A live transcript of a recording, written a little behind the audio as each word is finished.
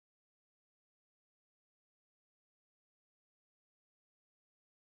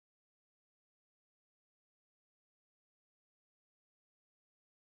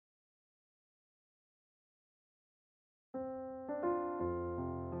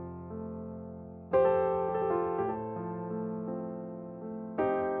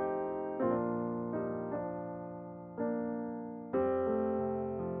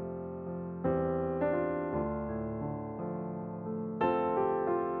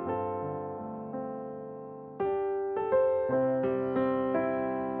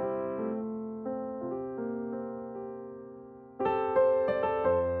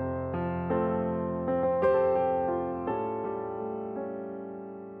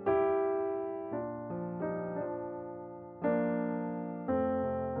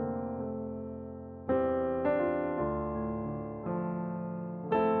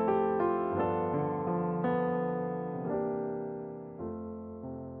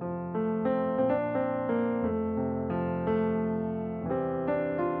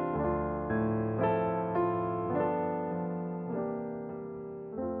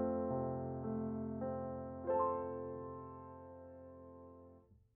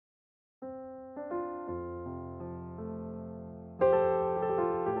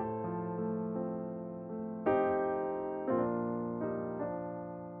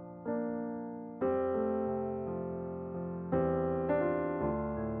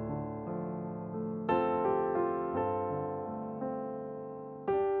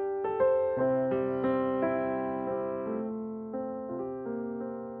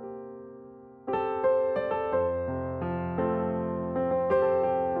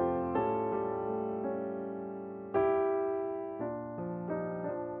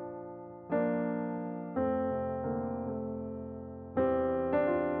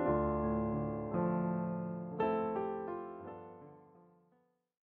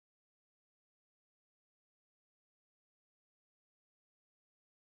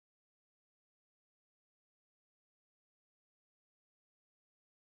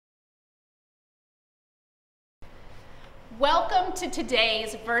Welcome to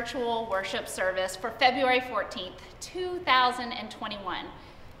today's virtual worship service for February 14th, 2021.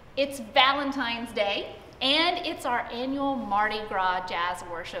 It's Valentine's Day, and it's our annual Mardi Gras Jazz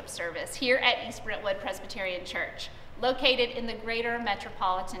Worship Service here at East Brentwood Presbyterian Church, located in the greater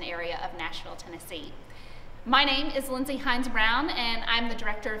metropolitan area of Nashville, Tennessee. My name is Lindsay Hines-Brown, and I'm the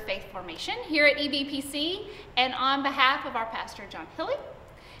Director of Faith Formation here at EBPC, and on behalf of our pastor, John Hilley,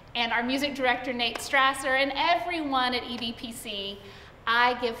 and our music director, Nate Strasser, and everyone at EBPC,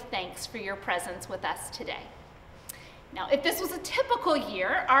 I give thanks for your presence with us today. Now, if this was a typical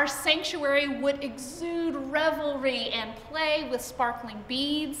year, our sanctuary would exude revelry and play with sparkling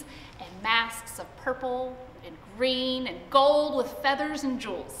beads and masks of purple and green and gold with feathers and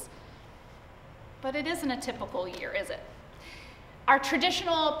jewels. But it isn't a typical year, is it? Our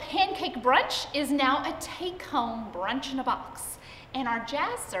traditional pancake brunch is now a take-home brunch in a box. And our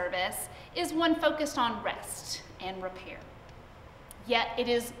jazz service is one focused on rest and repair. Yet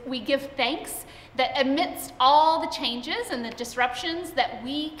we give thanks that amidst all the changes and the disruptions that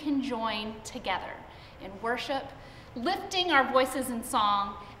we can join together in worship, lifting our voices in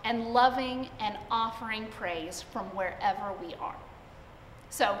song, and loving and offering praise from wherever we are.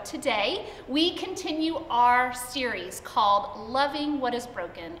 So today, we continue our series called Loving What is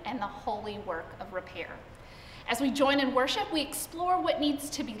Broken and the Holy Work of Repair. As we join in worship, we explore what needs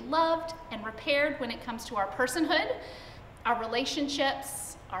to be loved and repaired when it comes to our personhood, our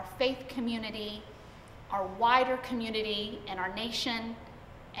relationships, our faith community, our wider community, and our nation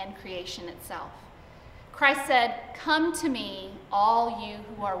and creation itself. Christ said, "Come to me, all you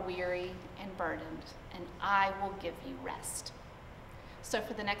who are weary and burdened, and I will give you rest." So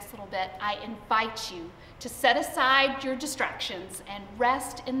for the next little bit, I invite you to set aside your distractions and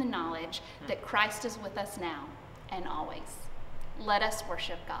rest in the knowledge that Christ is with us now and always. Let us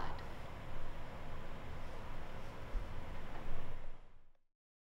worship God.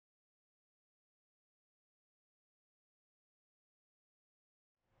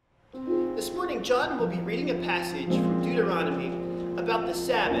 This morning, John will be reading a passage from Deuteronomy about the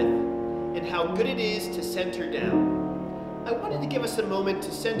Sabbath and how good it is to center down. I wanted to give us a moment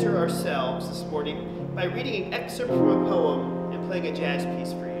to center ourselves this morning by reading an excerpt from a poem and playing a jazz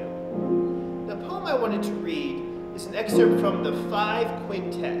piece for you. The poem I wanted to read is an excerpt from the 5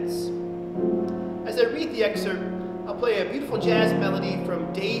 Quintets. As I read the excerpt, I'll play a beautiful jazz melody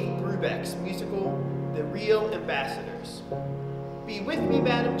from Dave Brubeck's musical, The Real Ambassadors. Be with me,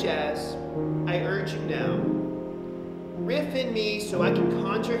 Madam Jazz, I urge you now. Riff in me so I can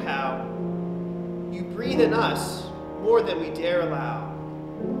conjure how you breathe in us more than we dare allow.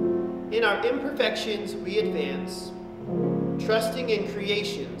 In our imperfections we advance, trusting in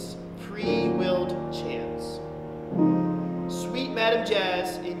creation's free-willed chance. Sweet Madam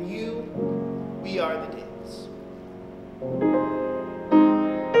Jazz, in you we are the dance.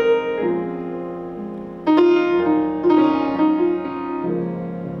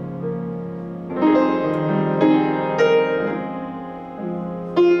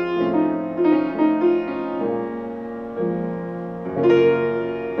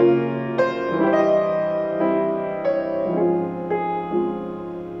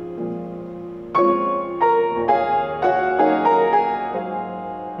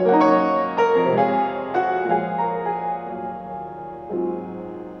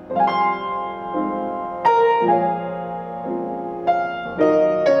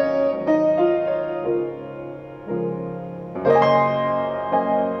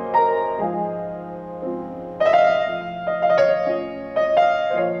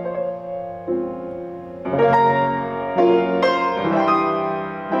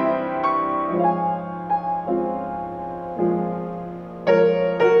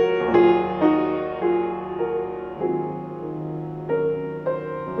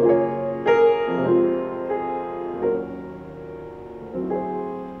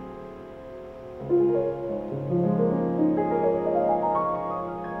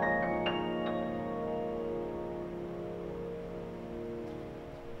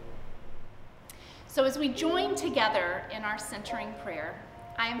 So as we join together in our centering prayer,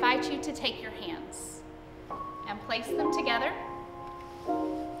 I invite you to take your hands and place them together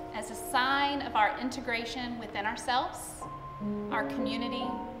as a sign of our integration within ourselves, our community,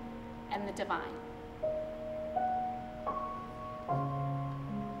 and the divine.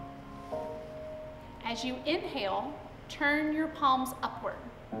 As you inhale, turn your palms upward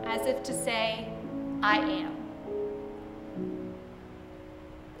as if to say, I am.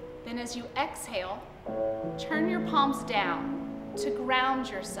 Then as you exhale, turn your palms down to ground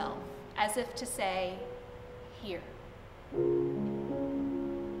yourself as if to say, here.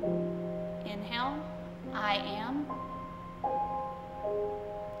 Inhale, I am.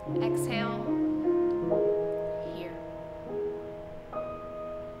 Exhale. Here.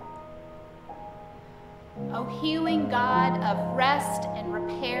 O healing God of rest and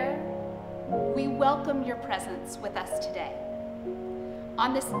repair, we welcome your presence with us today.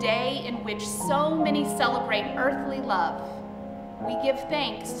 On this day in which so many celebrate earthly love, we give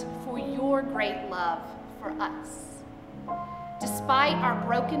thanks for your great love for us. Despite our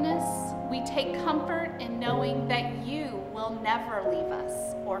brokenness, we take comfort in knowing that you will never leave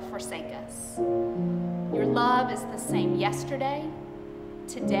us or forsake us. Your love is the same yesterday,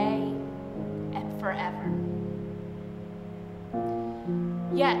 today, and forever.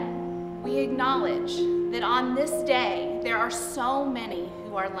 Yet, we acknowledge that on this day, there are so many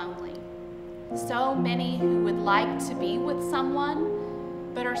who are lonely, so many who would like to be with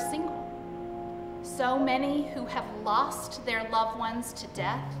someone but are single, so many who have lost their loved ones to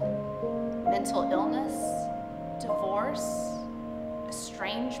death, mental illness, divorce,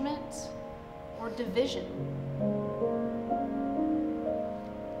 estrangement, or division.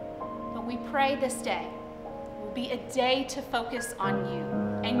 But we pray this day will be a day to focus on you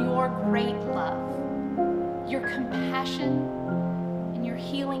and your great love, your compassion, and your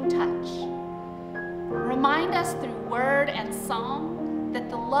healing touch. Remind us through word and song that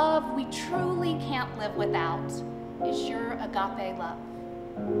the love we truly can't live without is your agape love.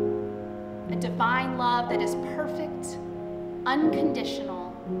 A divine love that is perfect,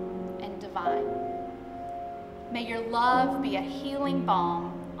 unconditional, and divine. May your love be a healing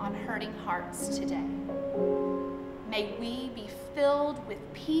balm on hurting hearts today. May we be filled with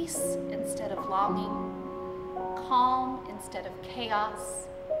peace instead of longing, calm instead of chaos,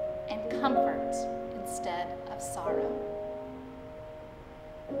 and comfort instead of sorrow.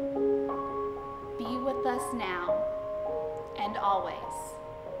 Be with us now and always.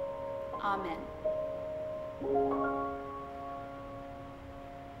 Amen.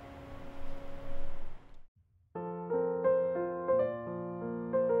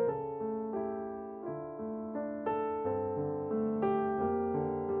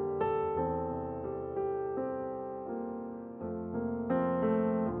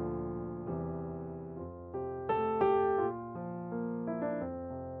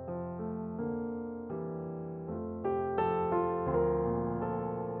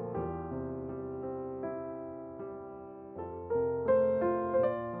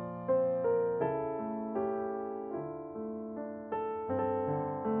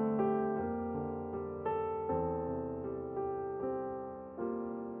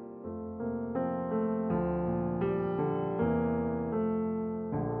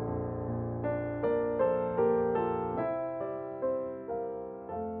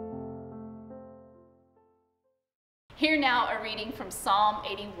 Hear now a reading from Psalm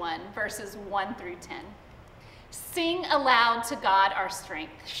 81, verses 1 through 10. Sing aloud to God our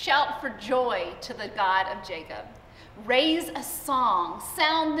strength. Shout for joy to the God of Jacob. Raise a song,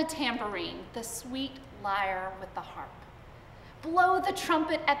 sound the tambourine, the sweet lyre with the harp. Blow the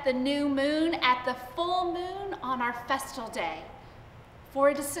trumpet at the new moon, at the full moon on our festal day. For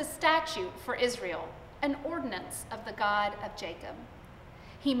it is a statute for Israel, an ordinance of the God of Jacob.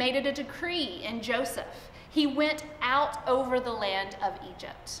 He made it a decree in Joseph. He went out over the land of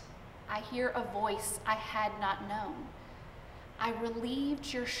Egypt. I hear a voice I had not known. I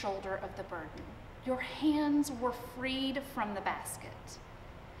relieved your shoulder of the burden. Your hands were freed from the basket.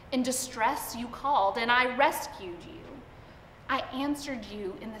 In distress you called, and I rescued you. I answered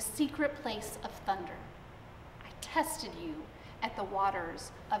you in the secret place of thunder. I tested you at the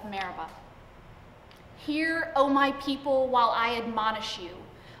waters of Meribah. Hear, O my people, while I admonish you.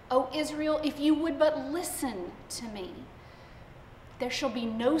 O Israel, if you would but listen to me, there shall be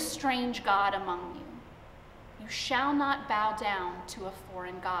no strange God among you. You shall not bow down to a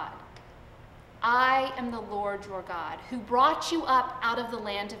foreign god. I am the Lord your God, who brought you up out of the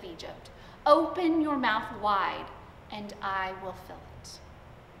land of Egypt. Open your mouth wide, and I will fill it.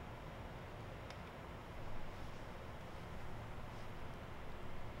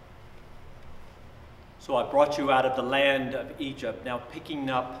 So I brought you out of the land of Egypt. Now picking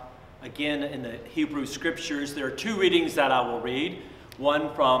up again in the Hebrew scriptures, there are two readings that I will read.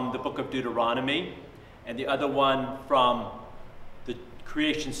 One from the book of Deuteronomy, and the other one from the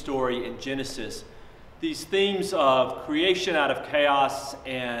creation story in Genesis. These themes of creation out of chaos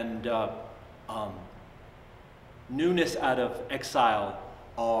and newness out of exile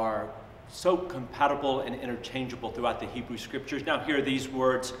are so compatible and interchangeable throughout the Hebrew scriptures. Now hear these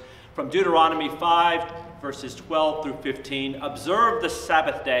words from Deuteronomy 5, verses 12 through 15. Observe the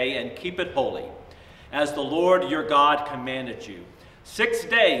Sabbath day and keep it holy, as the Lord your God commanded you. 6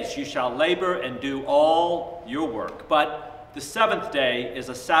 days you shall labor and do all your work, but the seventh day is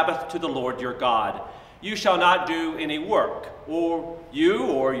a Sabbath to the Lord your God. You shall not do any work, or you,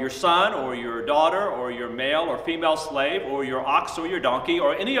 or your son, or your daughter, or your male or female slave, or your ox or your donkey,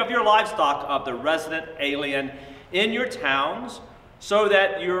 or any of your livestock of the resident alien in your towns, so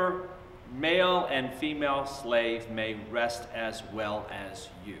that your male and female slave may rest as well as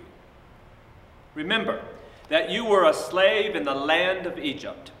you. Remember that you were a slave in the land of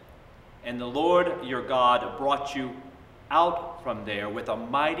Egypt, and the Lord your God brought you out from there with a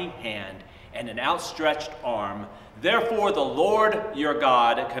mighty hand and an outstretched arm. Therefore the Lord your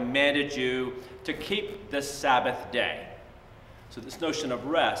God commanded you to keep this Sabbath day. So this notion of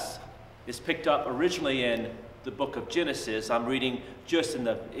rest is picked up originally in the book of Genesis. I'm reading just in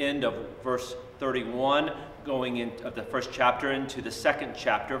the end of verse 31, going into the first chapter into the second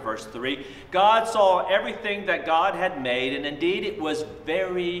chapter, verse 3. God saw everything that God had made, and indeed it was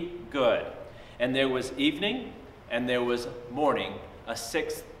very good. And there was evening, and there was morning, a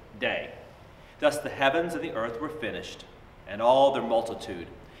sixth day. Thus the heavens and the earth were finished, and all their multitude.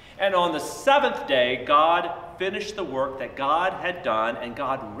 And on the seventh day, God finished the work that God had done, and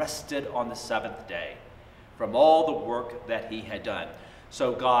God rested on the seventh day from all the work that he had done.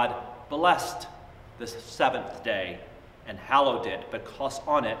 So God blessed the seventh day and hallowed it, because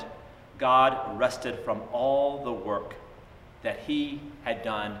on it God rested from all the work that he had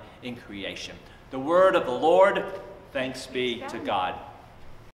done in creation. The word of the Lord. Thanks be to God.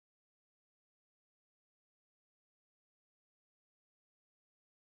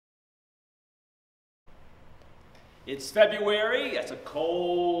 It's February. It's a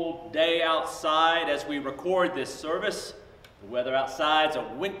cold day outside as we record this service. The weather outside's a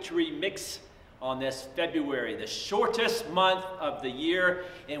wintry mix on this February, the shortest month of the year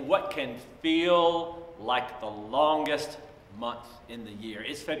in what can feel like the longest month in the year.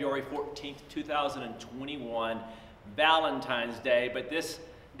 It's February 14th, 2021, Valentine's Day, but this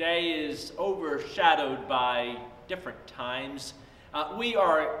day is overshadowed by different times. We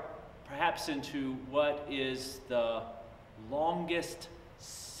are perhaps into what is the longest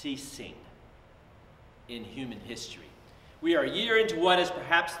ceasing in human history. We are a year into what is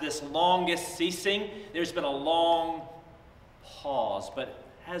perhaps this longest ceasing. There's been a long pause, but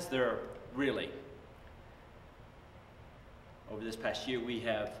has there really? Over this past year, we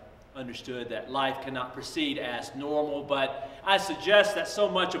have understood that life cannot proceed as normal, but I suggest that so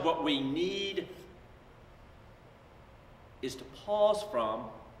much of what we need is to pause from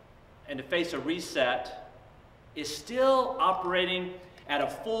and to face a reset is still operating at a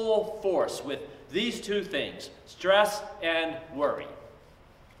full force with these two things, stress and worry.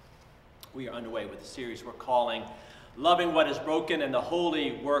 We are underway with a series we're calling Loving What is Broken and the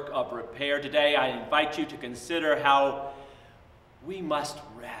Holy Work of Repair. Today I invite you to consider how we must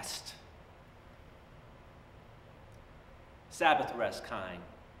rest. Sabbath rest kind.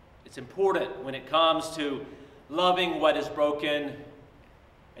 It's important when it comes to loving what is broken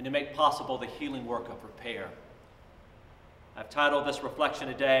and to make possible the healing work of repair. I've titled this reflection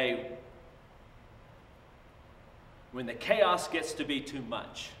today, When the Chaos Gets to Be Too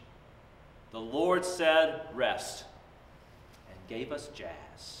Much. The Lord said, rest, and gave us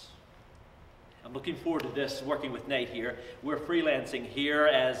jazz. I'm looking forward to this, working with Nate here. We're freelancing here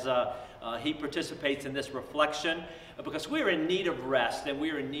as he participates in this reflection because we're in need of rest and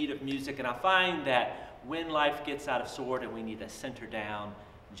we're in need of music. And I find that when life gets out of sort and we need to center down,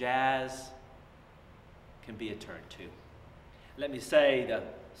 jazz can be a turn to. Let me say to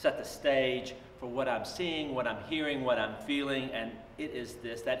set the stage for what I'm seeing, what I'm hearing, what I'm feeling, and it is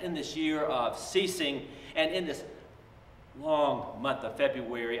this, that in this year of ceasing and in this long month of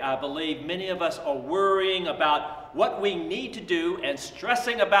February, I believe many of us are worrying about what we need to do and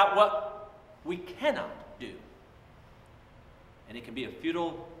stressing about what we cannot do. And it can be a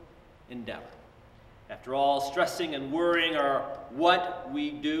futile endeavor. After all, stressing and worrying are what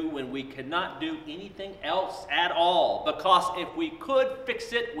we do when we cannot do anything else at all. Because if we could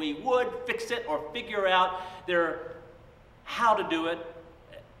fix it, we would fix it or figure out how to do it.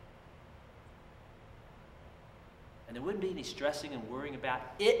 And there wouldn't be any stressing and worrying about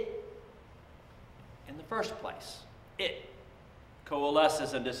it in the first place. It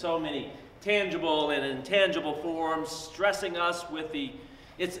coalesces into so many tangible and intangible forms, stressing us with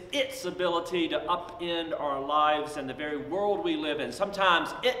its ability to upend our lives and the very world we live in. Sometimes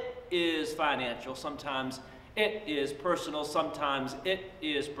it is financial, sometimes it is personal, sometimes it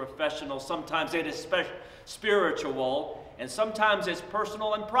is professional, sometimes it is spiritual, and sometimes it's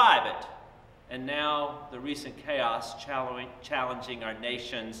personal and private. And now the recent chaos challenging our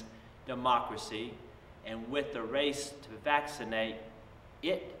nation's democracy, and with the race to vaccinate,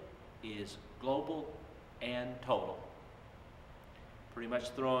 it is global and total. pretty much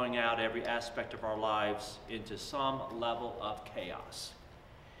throwing out every aspect of our lives into some level of chaos.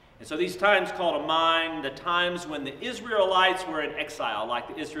 And so these times call to mind the times when the Israelites were in exile. Like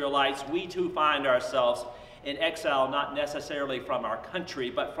the Israelites, we too find ourselves in exile, not necessarily from our country,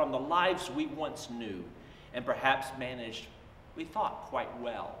 but from the lives we once knew and perhaps managed, we thought, quite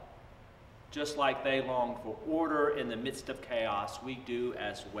well. Just like they longed for order in the midst of chaos, we do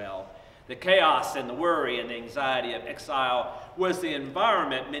as well. The chaos and the worry and the anxiety of exile was the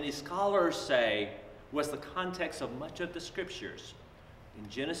environment, many scholars say, was the context of much of the scriptures. In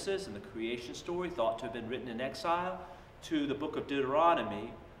Genesis and the creation story, thought to have been written in exile, to the book of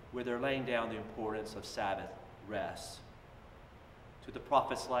Deuteronomy, where they're laying down the importance of Sabbath rest, to the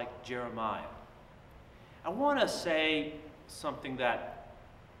prophets like Jeremiah. I want to say something that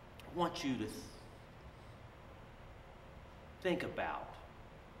I want you to think about.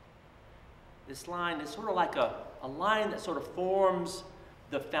 This line is sort of like a line that sort of forms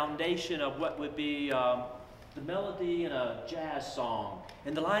the foundation of what would be the melody in a jazz song.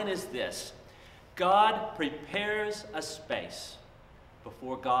 And the line is this: God prepares a space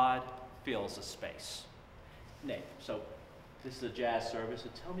before God fills a space. Nate, so this is a jazz service, so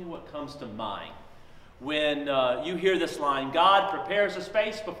tell me what comes to mind when you hear this line, God prepares a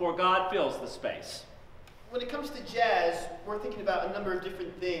space before God fills the space. When it comes to jazz, we're thinking about a number of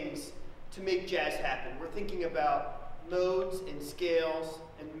different things to make jazz happen. We're thinking about modes and scales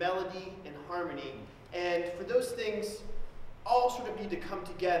and melody and harmony. And for those things, all sort of need to come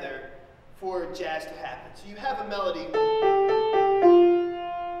together for jazz to happen. So you have a melody.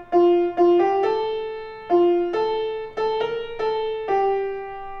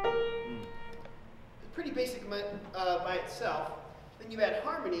 It's pretty basic by itself. Then you add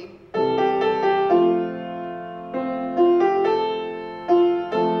harmony.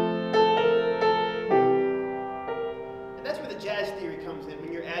 And that's where the jazz theory comes in,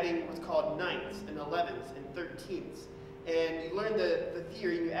 when you're adding what's called ninths and 11ths and 13ths. And you learn the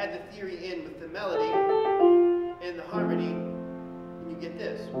theory, and you add the theory in with the melody and the harmony, and you get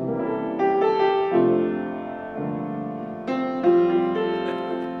this.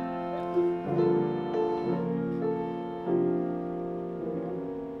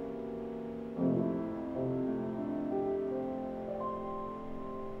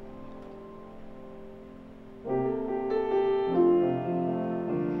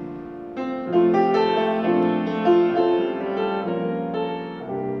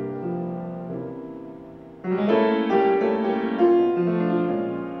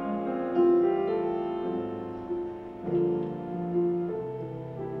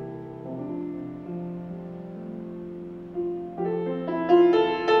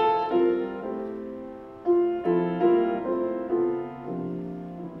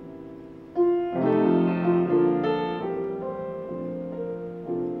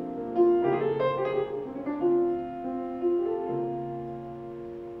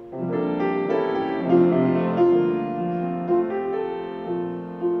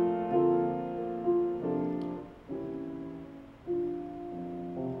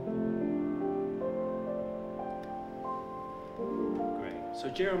 So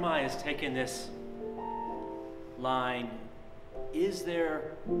Jeremiah is taking this line, is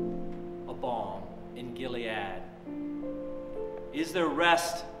there a balm in Gilead? Is there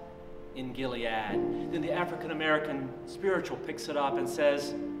rest in Gilead? Then the African-American spiritual picks it up and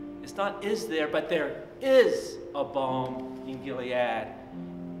says, it's not is there, but there is a balm in Gilead.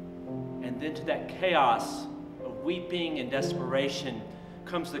 And then to that chaos of weeping and desperation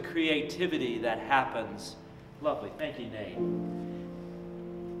comes the creativity that happens. Lovely. Thank you, Nate.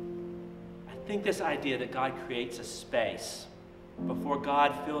 I think this idea that God creates a space before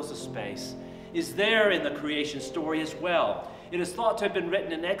God fills a space is there in the creation story as well. It is thought to have been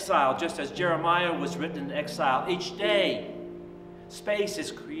written in exile, just as Jeremiah was written in exile. Each day, space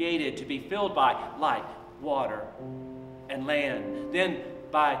is created to be filled by light, water, and land. Then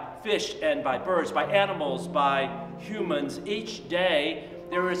by fish and by birds, by animals, by humans. Each day,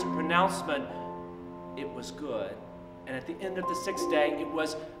 there is a pronouncement, it was good. And at the end of the sixth day, it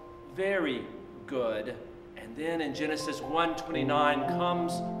was very good. And then in Genesis 1:29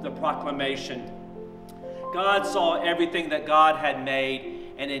 comes the proclamation. God saw everything that God had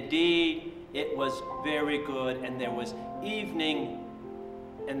made, and indeed it was very good. And there was evening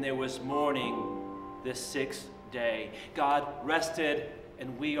and there was morning this sixth day. God rested,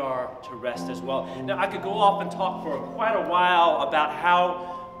 and we are to rest as well. Now I could go off and talk for quite a while about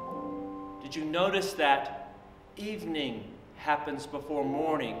how, did you notice that evening happens before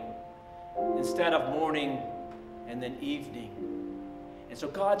morning instead of morning and then evening? And so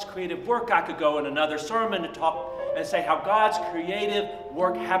God's creative work, I could go in another sermon to talk and say how God's creative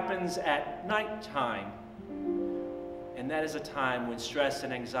work happens at nighttime. And that is a time when stress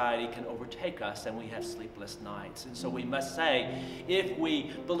and anxiety can overtake us and we have sleepless nights. And so we must say, if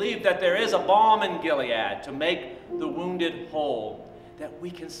we believe that there is a balm in Gilead to make the wounded whole, that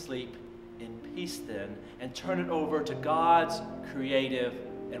we can sleep in peace then and turn it over to God's creative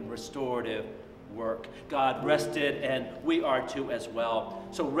and restorative work. God rested and we are too as well.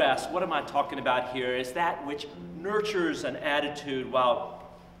 So rest, what am I talking about here? Is that which nurtures an attitude while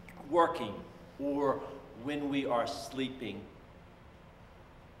working or when we are sleeping,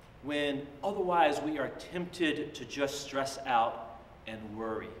 when otherwise we are tempted to just stress out and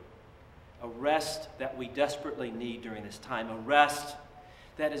worry. A rest that we desperately need during this time, a rest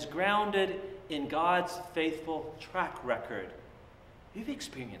that is grounded in God's faithful track record. You've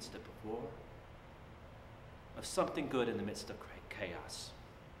experienced it before, of something good in the midst of chaos.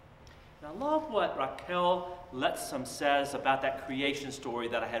 And I love what Raquel Letsam says about that creation story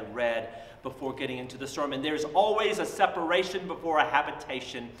that I had read before getting into the sermon. There's always a separation before a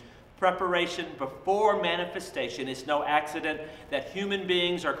habitation, preparation before manifestation. It's no accident that human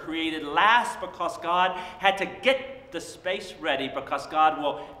beings are created last because God had to get the space ready, because God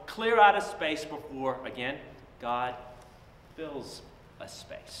will clear out a space before, again, God fills a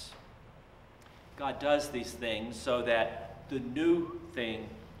space. God does these things so that the new thing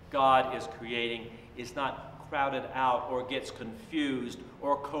God is creating is not crowded out or gets confused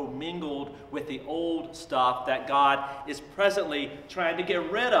or commingled with the old stuff that God is presently trying to get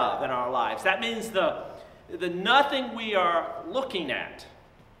rid of in our lives. That means the nothing we are looking at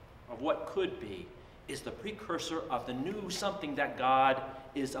of what could be is the precursor of the new something that God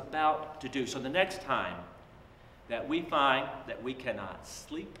is about to do. So the next time that we find that we cannot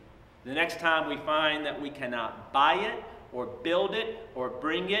sleep, the next time we find that we cannot buy it or build it or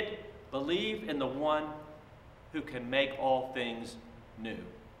bring it, believe in the one who can make all things new.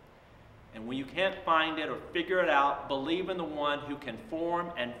 And when you can't find it or figure it out, believe in the one who can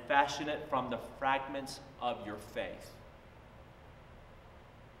form and fashion it from the fragments of your faith.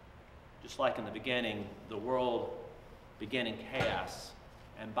 Just like in the beginning, the world began in chaos.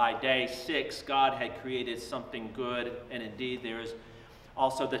 And by day 6, God had created something good. And indeed, there is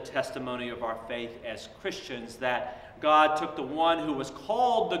also the testimony of our faith as Christians that God took the one who was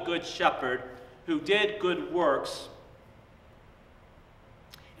called the Good Shepherd, who did good works,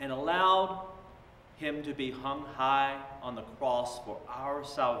 and allowed him to be hung high on the cross for our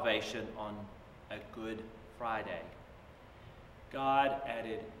salvation on a Good Friday. God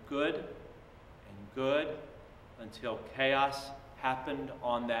added good and good until chaos happened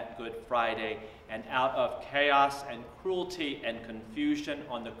on that Good Friday, and out of chaos and cruelty and confusion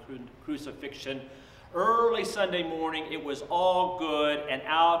on the crucifixion, early Sunday morning, it was all good, and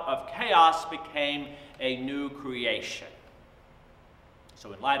out of chaos became a new creation.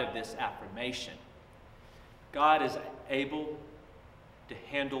 So in light of this affirmation, God is able to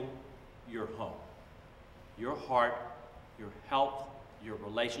handle your home, your heart, your health, your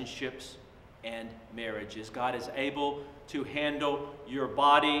relationships, and marriages. God is able to handle your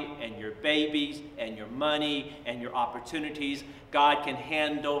body and your babies and your money and your opportunities. God can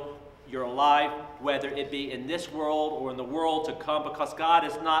handle your life, whether it be in this world or in the world to come, because God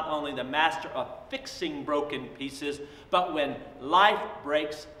is not only the master of fixing broken pieces, but when life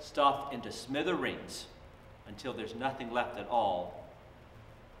breaks stuff into smithereens until there's nothing left at all,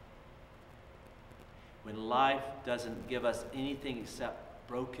 when life doesn't give us anything except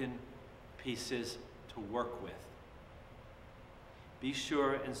broken pieces to work with, be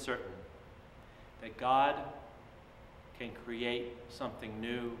sure and certain that God can create something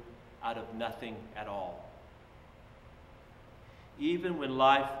new out of nothing at all. Even when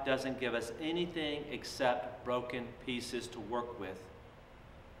life doesn't give us anything except broken pieces to work with,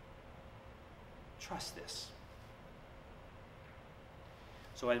 trust this.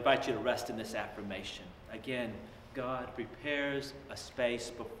 So I invite you to rest in this affirmation. Again, God prepares a space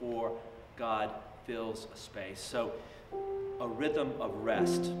before God fills a space. So a rhythm of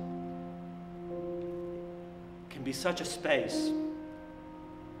rest can be such a space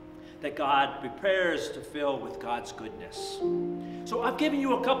that God prepares to fill with God's goodness. So I've given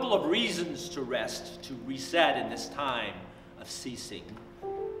you a couple of reasons to rest, to reset in this time of ceasing,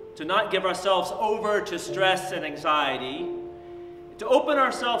 to not give ourselves over to stress and anxiety, to open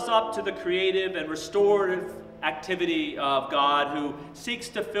ourselves up to the creative and restorative activity of God who seeks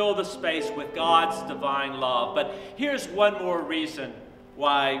to fill the space with God's divine love. But here's one more reason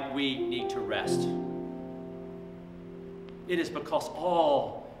why we need to rest. It is because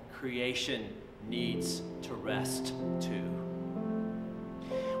all creation needs to rest too.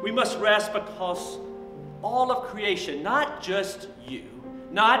 We must rest because all of creation, not just you,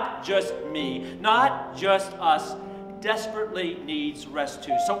 not just me, not just us, desperately needs rest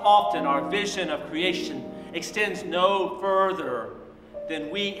too. So often our vision of creation extends no further than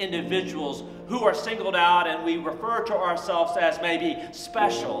we individuals who are singled out, and we refer to ourselves as maybe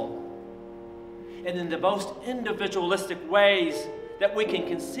special. And in the most individualistic ways that we can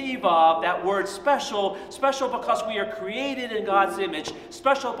conceive of, that word special, special because we are created in God's image,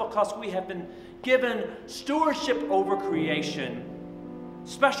 special because we have been given stewardship over creation,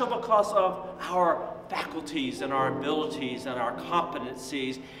 special because of our faculties and our abilities and our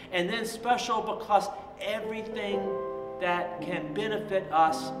competencies, and then special because everything that can benefit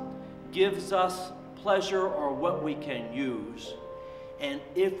us gives us pleasure or what we can use. And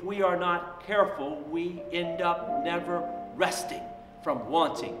if we are not careful, we end up never resting from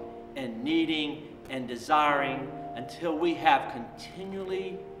wanting and needing and desiring until we have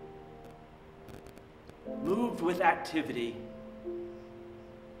continually moved with activity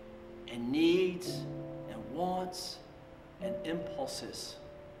and needs and wants and impulses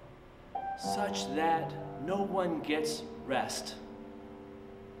such that no one gets rest.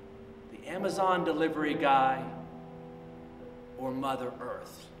 The Amazon delivery guy or Mother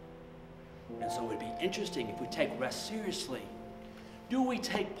Earth. And so it would be interesting if we take rest seriously. Do we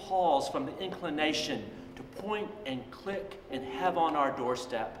take pause from the inclination to point and click and have on our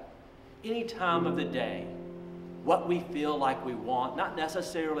doorstep any time of the day what we feel like we want, not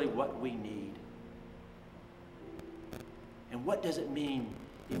necessarily what we need? And what does it mean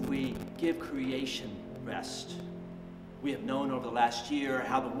if we give creation rest? We have known over the last year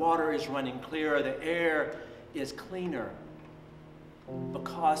how the water is running clearer, the air is cleaner,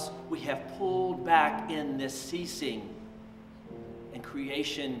 because we have pulled back in this ceasing, and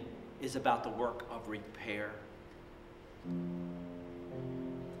creation is about the work of repair.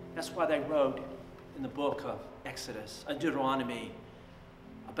 That's why they wrote in the book of Exodus and Deuteronomy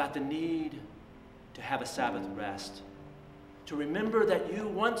about the need to have a Sabbath rest, to remember that you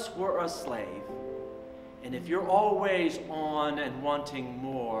once were a slave, and if you're always on and wanting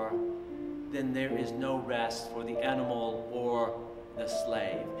more, then there is no rest for the animal or the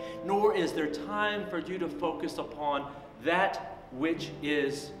slave, nor is there time for you to focus upon that which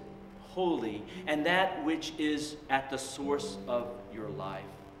is holy and that which is at the source of your life.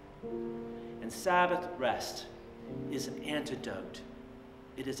 And Sabbath rest is an antidote.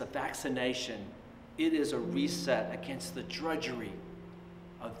 It is a vaccination. It is a reset against the drudgery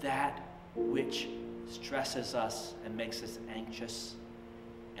of that which stresses us and makes us anxious,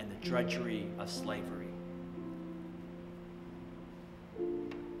 and the drudgery of slavery.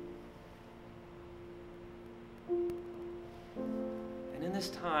 And in this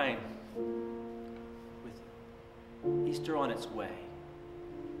time, with Easter on its way,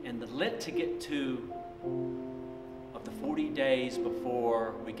 and the Lent to get to of the 40 days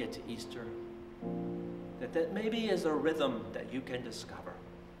before we get to Easter, that maybe is a rhythm that you can discover,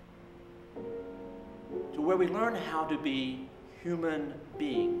 to where we learn how to be human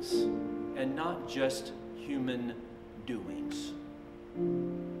beings and not just human doings.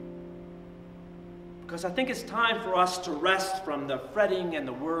 Because I think it's time for us to rest from the fretting and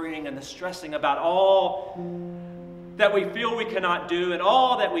the worrying and the stressing about all that we feel we cannot do and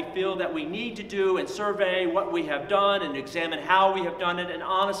all that we feel that we need to do, and survey what we have done and examine how we have done it, and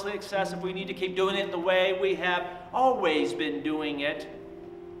honestly assess if we need to keep doing it the way we have always been doing it.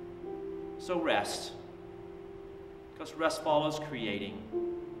 So rest. Because rest follows creating,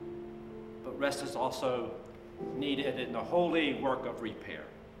 but rest is also needed in the holy work of repair.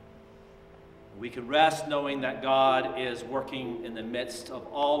 We can rest knowing that God is working in the midst of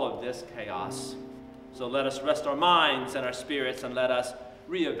all of this chaos. So let us rest our minds and our spirits, and let us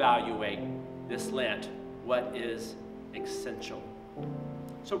reevaluate this Lent what is essential.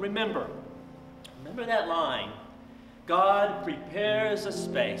 So remember that line, God prepares a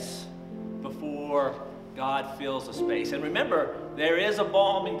space before God fills a space. And remember, there is a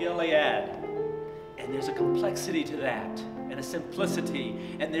balm in Gilead, and there's a complexity to that, and a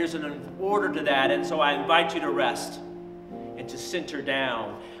simplicity, and there's an order to that. And so I invite you to rest and to center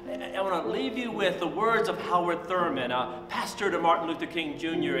down. I want to leave you with the words of Howard Thurman, a pastor to Martin Luther King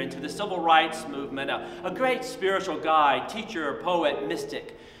Jr. and to the civil rights movement, a great spiritual guide, teacher, poet,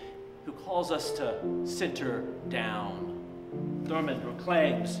 mystic, who calls us to center down. Thurman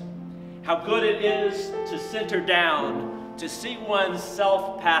proclaims how good it is to center down, to see one's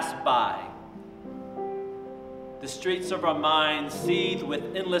self pass by. The streets of our minds seethe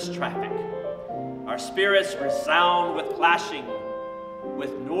with endless traffic. Our spirits resound with clashing,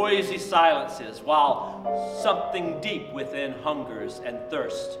 with noisy silences, while something deep within hungers and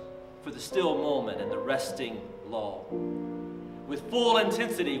thirsts for the still moment and the resting lull. With full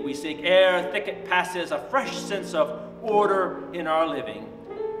intensity, we seek ere thicket passes, a fresh sense of order in our living,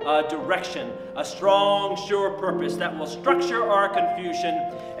 a direction, a strong, sure purpose that will structure our confusion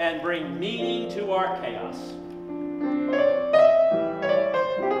and bring meaning to our chaos.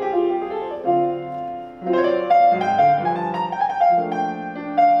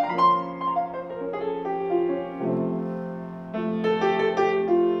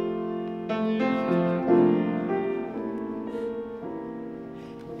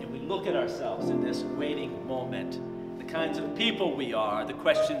 And we look at ourselves in this waiting moment, the kinds of people we are, the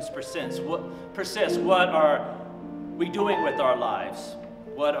questions persist. What are we doing with our lives?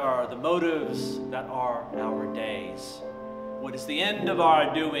 What are the motives that are our days? What is the end of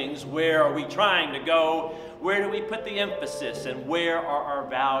our doings? Where are we trying to go? Where do we put the emphasis? And where are our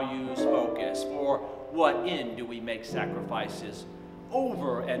values focused? For what end do we make sacrifices?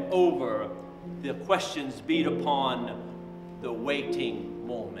 Over and over, the questions beat upon the waiting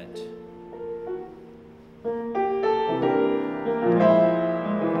moment.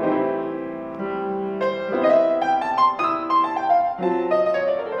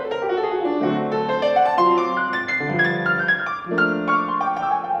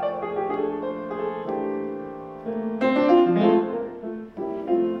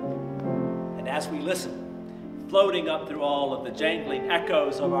 Floating up through all of the jangling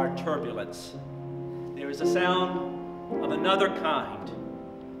echoes of our turbulence, there is a sound of another kind,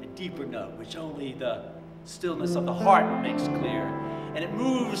 a deeper note, which only the stillness of the heart makes clear. And it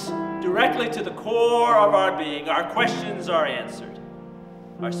moves directly to the core of our being. Our questions are answered,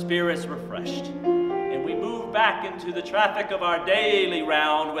 our spirits refreshed, and we move back into the traffic of our daily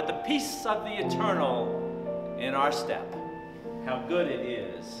round with the peace of the eternal in our step. How good it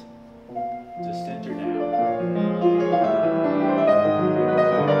is to center down.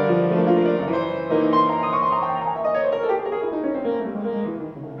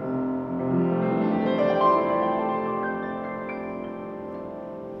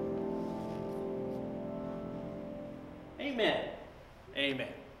 Amen. Amen.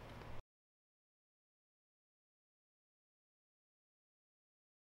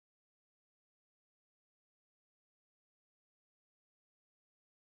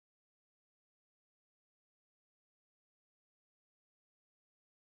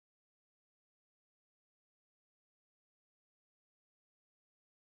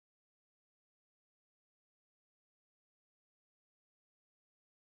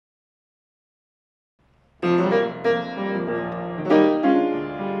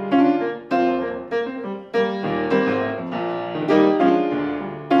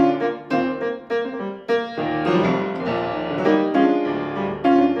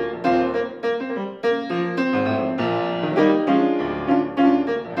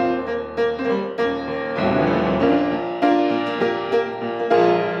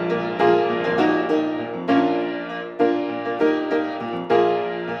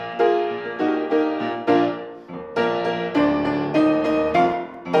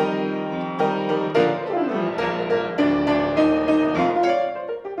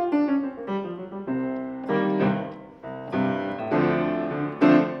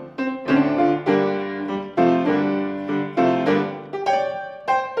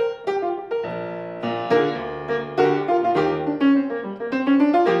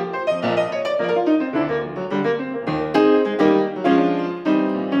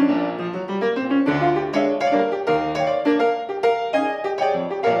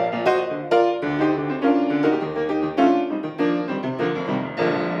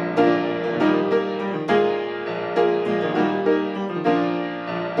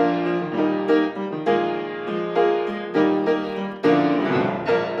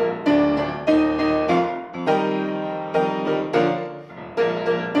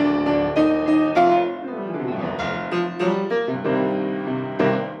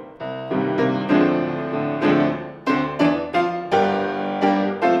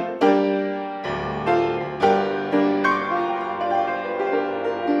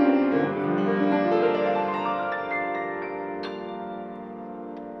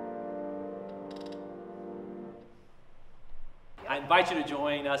 I invite you to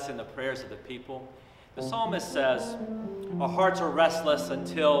join us in the prayers of the people. The psalmist says, our hearts are restless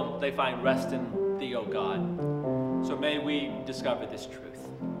until they find rest in thee, O God. So may we discover this truth.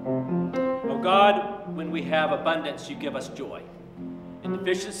 O God, when we have abundance, you give us joy. In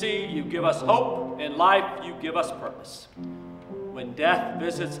deficiency, you give us hope. In life, you give us purpose. When death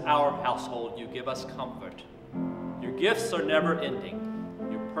visits our household, you give us comfort. Your gifts are never ending.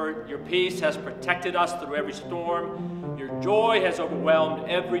 Your peace has protected us through every storm. your joy has overwhelmed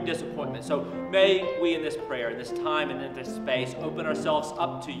every disappointment. So may we in this prayer, in this time and in this space, open ourselves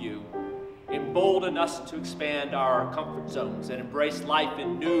up to you, embolden us to expand our comfort zones and embrace life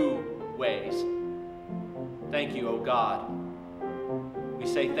in new ways. Thank you, O God. We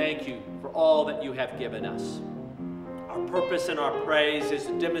say thank you for all that you have given us. Our purpose and our praise is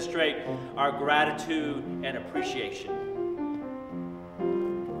to demonstrate our gratitude and appreciation.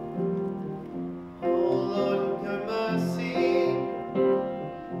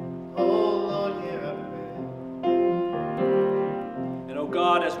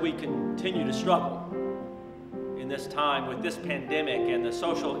 God, as we continue to struggle in this time with this pandemic and the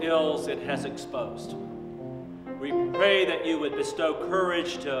social ills it has exposed, we pray that you would bestow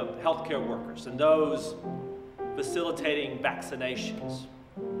courage to healthcare workers and those facilitating vaccinations.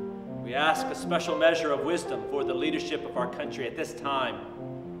 We ask a special measure of wisdom for the leadership of our country at this time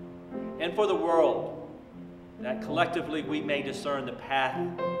and for the world, that collectively we may discern the path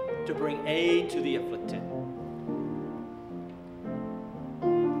to bring aid to the afflicted.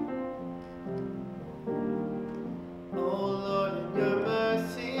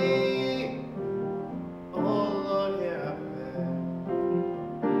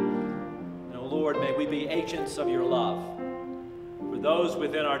 Agents of your love for those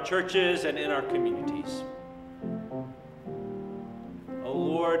within our churches and in our communities. O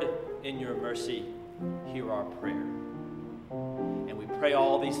Lord, in your mercy, hear our prayer. And we pray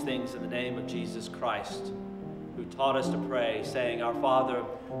all these things in the name of Jesus Christ, who taught us to pray, saying, Our Father,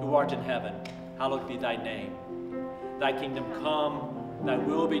 who art in heaven, hallowed be thy name. Thy kingdom come, thy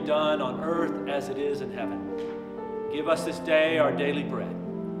will be done on earth as it is in heaven. Give us this day our daily bread,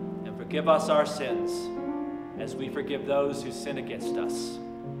 and forgive us our sins, as we forgive those who sin against us.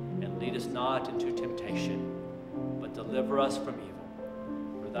 And lead us not into temptation, but deliver us from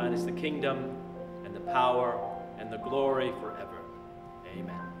evil. For thine is the kingdom, and the power, and the glory forever.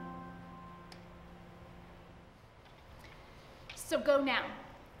 Amen. So go now,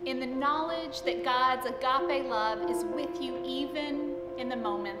 in the knowledge that God's agape love is with you even in the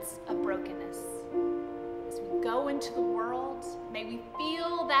moments of brokenness. As we go into the world, may we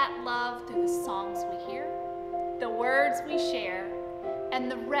feel that love through the songs we hear, the words we share, and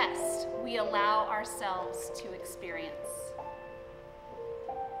the rest we allow ourselves to experience.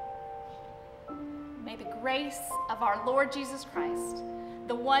 May the grace of our Lord Jesus Christ,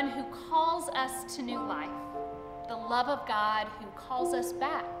 the one who calls us to new life, the love of God who calls us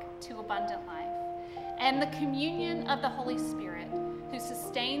back to abundant life, and the communion of the Holy Spirit who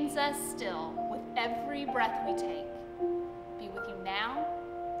sustains us still with every breath we take, be with you now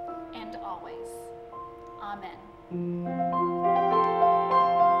and always. Amen.